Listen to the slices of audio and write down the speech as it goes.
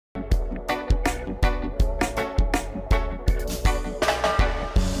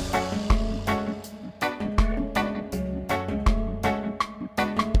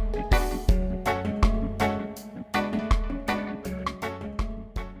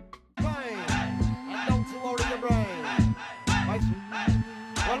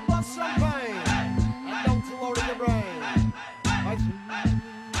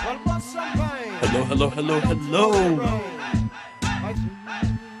Hello.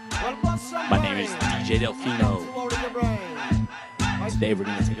 My name is DJ DEL FINO. Today we're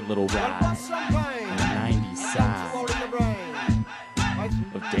going to take a little ride on the 90s side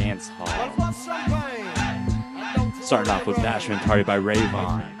of dancehall. Starting off with Bashment Party by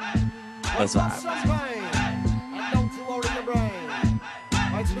Rayvon. Let's vibe.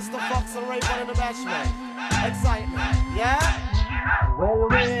 Mr. Fox and Rayvon in the Bashment. Excitement, yeah? Well,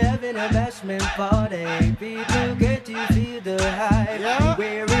 we're having a Bashment party. People get to feel the hype. Yeah.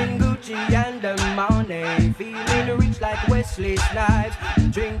 Wearing Gucci and the money. Feeling rich like Wesley Snipes.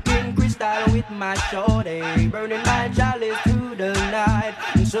 Drinking crystal with my shorty. Burning my chalice through the night.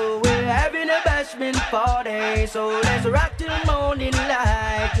 So we're having a Bashment party. So let's rock till morning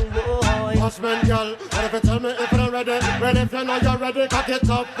light. Bashment, girl, what if you tell me if you're ready? Well, if you know you're ready, cock it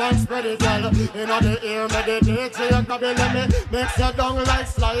up and spread it, girl. You know the ear, meditate, so you grab it, let me mix your down like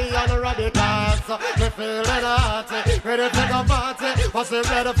Sly and Radicals. Me feeling hearty, ready to go party. What's the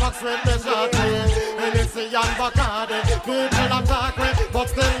red fox with me shorty? And it's a young Bacardi. People attack me, but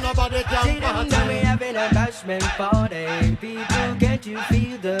still nobody can party. We're having a Bashment party. People get to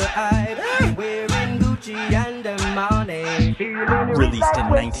feel the hype. Wearing Gucci and the money. Released in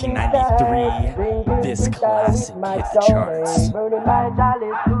 1993, this classic hit the charts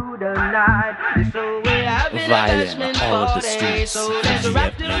via all of the streets of GF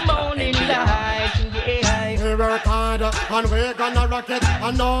We work hard and we're gonna rock it.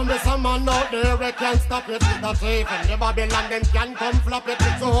 I know me some man out there we can't stop it. That's even the Babylon them can come flop it.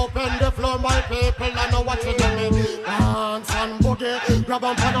 So open the floor my people and know what you do me. Dance and boogie, grab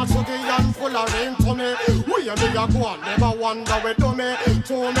on pan and shooty and full of rain to me. We and me a Gwan, never wonder we do me.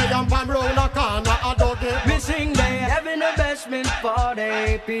 To me and pan round a corner a doggy. We sing they having a Bashment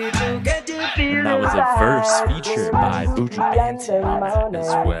party. People get to feel. That was a verse featured by Buju Banton as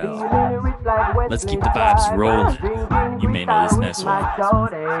well. Let's keep the vibes rolling. You may know this next one.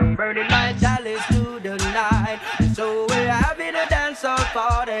 Burning my chalice to the night. So we're having a dancehall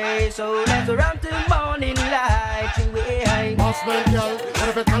party. So let's run till morning light. Bashment, girl, what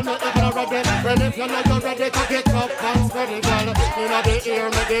if you tell me if you're ready? Well, if you know you're ready, cock it up and spread it, girl. You know the ear,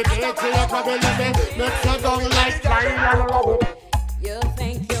 meditate, so you grab it, let me mix your down like Sly and Radicals. You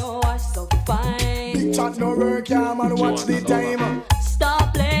think you are so fine. Big chat no work, yeah, man, watch the time.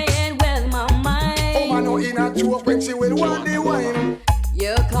 Stop playing with my mind. Oh, man, no in a joke when she will want the wine.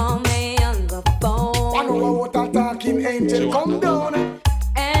 You call me on the phone. I know what a talking angel come down.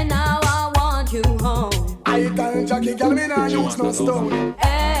 And now I want you home. I tell Jackie, girl, me nah use no stone.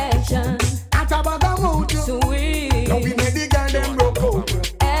 Action, At a bag of mouth, sweet. now we made the girl them broke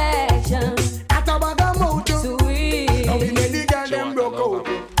out. Action, At a bag of mouth, sweet. now we made the girl them broke out.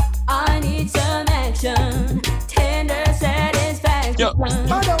 I need some action, tender satisfaction.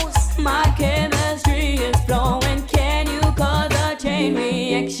 Shadows. My chemistry is flowing. Can you cause a chain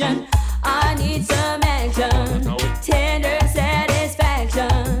reaction? I need some action, tender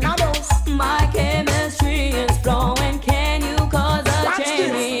satisfaction. Shadows. My chemistry is flowing. Can you cause a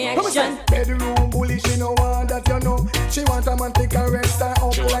chain reaction? Bedroom bully, she no want that you know. She want a man to caress her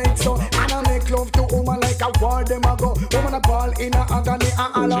up like so. And I make love to woman like a war them a go. Woman a ball in a agony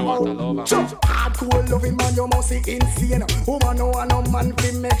and all out. Sure, hardcore loving man you must see insane. Woman no want no man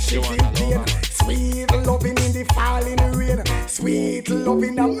fi make she feel pain. Sweet loving in the falling rain. Sweet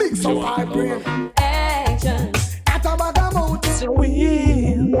loving a mix of her brain. Action, At a bag of mouth,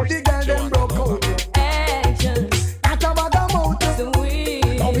 sweet. The girl them broke out. action, At a bag of mouth,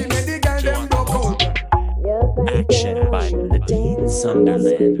 sweet. now we made the girl them broke out. Action by Nadine,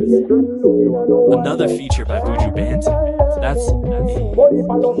 Sutherland. Another feature by Buju Banton. So that's him here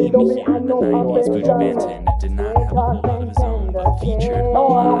in the 90s. Buju Banton did not have a whole lot of his own, but featured a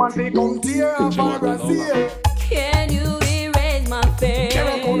lot. Can you erase my face?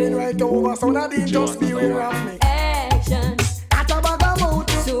 Coming right over, so Nadine just be aware of me. Action, At a bag of mouth,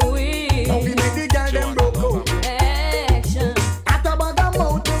 sweet. now we make the girl them broke out. Action, At a bag of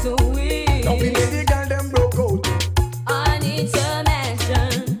mouth, sweet. now we make the girl them broke out. I need some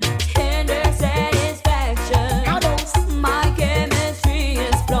action, tender satisfaction. Shadows. My chemistry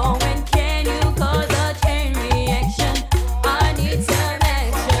is flowing. Can you cause a chain reaction? I need some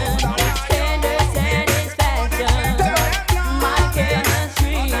action, tender satisfaction. My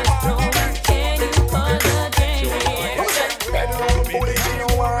chemistry is flowing. Can you cause a chain reaction? Bedroom bully, she no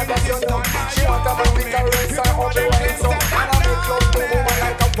want that you know. She want a man to caress her up like so. And I make love to woman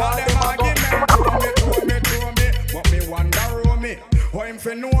like a war them a go. But me wonder Romie, how him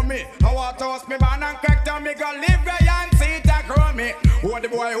fi know me? I want to host me man and character, me go live right and see it a grow me. Oh the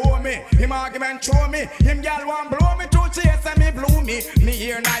boy owe me, him argument show me, him girl want blow me to Gucci, say me blew me. Me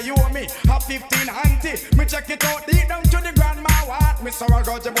here now you me. A 15 auntie. Me check it out deep down to the grandma what. Me sorrow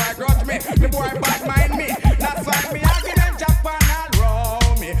grudge, the boy grudge me. The boy bad mind me. That's why me argument Japan and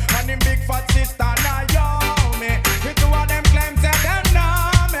Romie. And him big fat sister now yo me. The two of them claims that them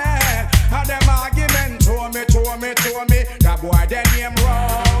know me. And them argument show me. That boy then name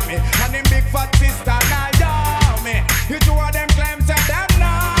Romie. And him big fat sister now yo me. The two of them claims that them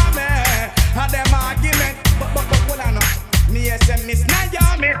know me. And them argument. But hold on now. Me SMS now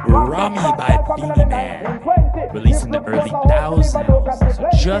yo me. Romie by Beenie Man, released in the early 2000s, so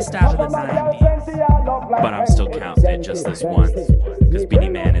just out of the 90s. But I'm still counting it just this once, because Beenie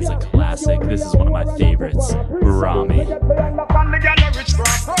Man is a classic. This is one of my favorites, Romie.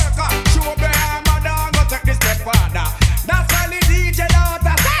 That's why the DJ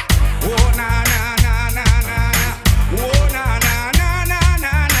daughter say, oh na na na na na na, oh na na na na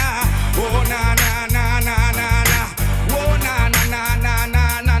na na, oh na na na na na na, oh na na na na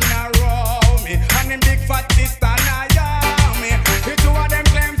na na na, Romie. And him big fat sister na yo me. The two of them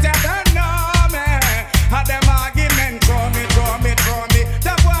claim say they know me. And them argument throw me.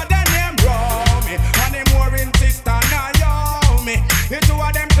 The boy they name Romie. And him worrying sister na yo me. The two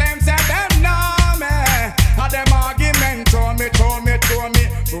of them claim say they know me. And them argument throw me.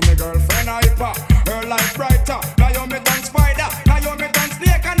 To me girlfriend hyper, her life brighter. Now you me done spider, now you me done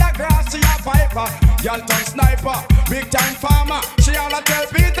snake and the grass she a viper. Y'all done sniper, big time farmer. She all a tell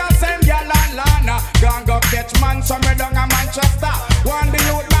Peter same y'all and Lana. Gang go catch man, so me down a Manchester. One the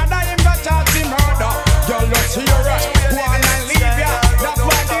youth mother him go charge him murder. Y'all just hear us, go on and leave ya. That's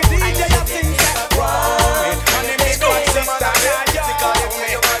why the DJ a sing that Romie. And the big fat sister now yo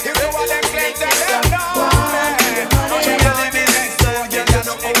me. You know what them claims that them know me.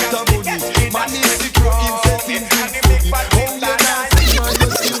 Man is secure in setting things for me. Oh, yeah,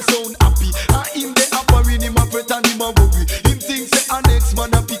 man still sound happy. And him they offering him a fret and him a worry. Him thinks say an next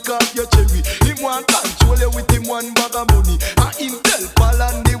man a pick up your cherry. Him want control you with him one bag of money. And him tell Paul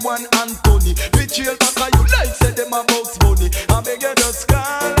and the one Anthony. Betrayal back of you like say them a box money. I beg you just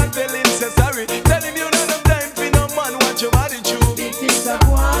call and tell him say sorry. Tell him you know no time for no man watch your body chew. Big things are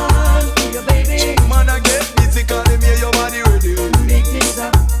Gwan for your baby. Man I get busy call him here your body ready. Big things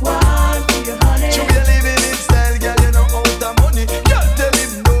are Gwan for your honey. You be living in style, girl, you know out of money. Girl, tell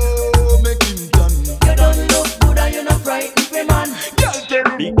him no, make him done. You don't look good and you're not frightened for man. Girl, tell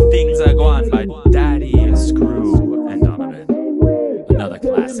him Big Things Are Gwan by Daddy, Screw, and Donovan. Another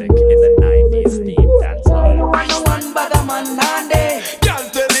classic in the 90s theme dancehall. I know one bag of man handy. girl,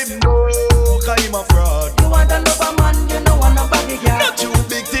 tell him no, cause him a fraud. You want another man, you know want a baggy girl. Not you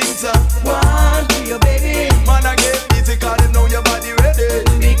big things, Gwan for your baby. man, I get busy, call him know your body ready.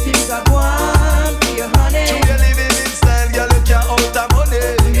 Big things are Gwan for your honey. You be living in style, girl, you can't out of money.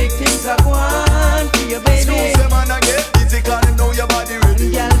 Big things are Gwan for your baby. Excuse me, man, I get busy, call him know your body ready.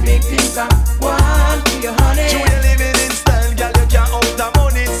 Girl, big things are Gwan for your honey. You be living in style, girl, you can't out of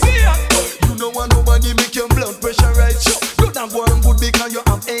money. See ya, you know want nobody make your blood pressure right. Sure, you don't go and good because you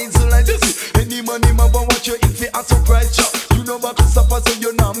have AIDS like this. Any money man but watch you in for a surprise. Sure, you know about to suffer so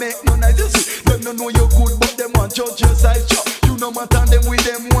you not make no nice. This them don't know you good but them want judge your size. Sure, you know matter them with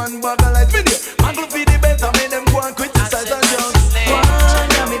them one bag of light video. Angle for the better, make them go and criticize and just Gwan,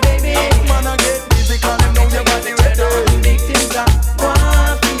 yeah, me baby. man I get busy call them know your body ready. Big things are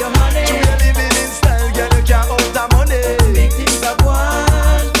Gwan for your honey. You be living in style, girl, you can't out of money. Big things are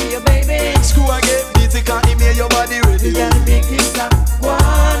Gwan for your baby. Screw I get busy, can't hear your body ready. Girl, big things are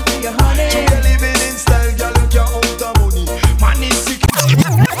Gwan for your honey. You be living in style, girl, you can't out of money. Man is sick, you can't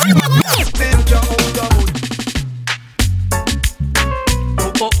out of money.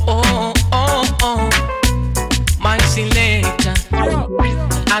 Oh, my selector.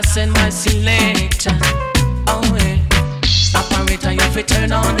 I send my selector. Oh, yeah. Operator, you have to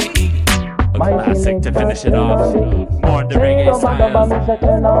turn on the heat. A classic to finish it off. More the reggae style.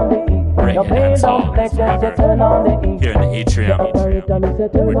 Reggae dancehall forever. Here in the Atrium,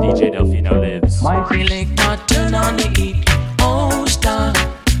 where DJ DEL FINO lives. My selector, turn on the heat. Oh, star.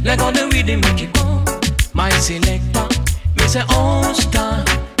 Like on the rhythm, make it go. My selector, me say, oh, star.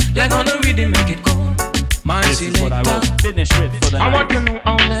 Like on the rhythm, make it go. My This is what I will selector. finish with for the I want night. to know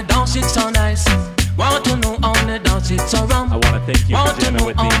how the dance it's so nice. Want to know how the dance it's so rum. I want to thank you for Want to jamming know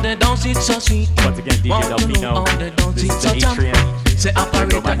with me. how the dance it's so sweet. Once again, DJ Want DEL to know FINO. how the dance This it's is so the jump. Atrium. Say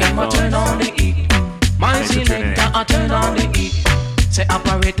operator, my him a turn headphones. on the heat. My Thanks for tuning in. selector, I turn on the heat. Say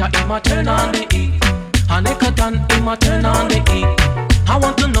operator, him a turn on the heat. And Eccelton, him a turn on the heat. I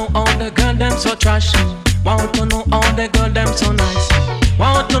want to know how the girl them so trash. Want to know how the girl them so nice.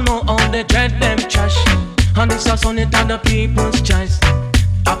 Want to know how the dread them trash. And it's a son it and the people's choice.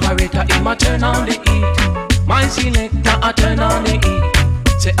 Operator, him a turn on the heat. My My selector, I turn on the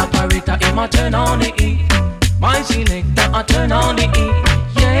E. Say operator, him a turn on the E. My selector, I turn on the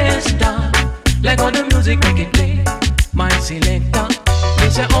E. Yes, da. Let go the music, make it play. My selector, they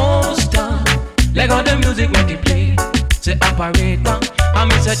say oh star. Let go the music, make it play. Say operator, I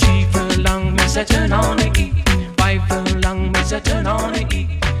miss a 3 furlong, miss a turn on the E. 5 furlong, miss a turn on the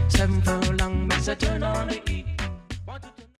E. 7 furlong, miss a turn on the E.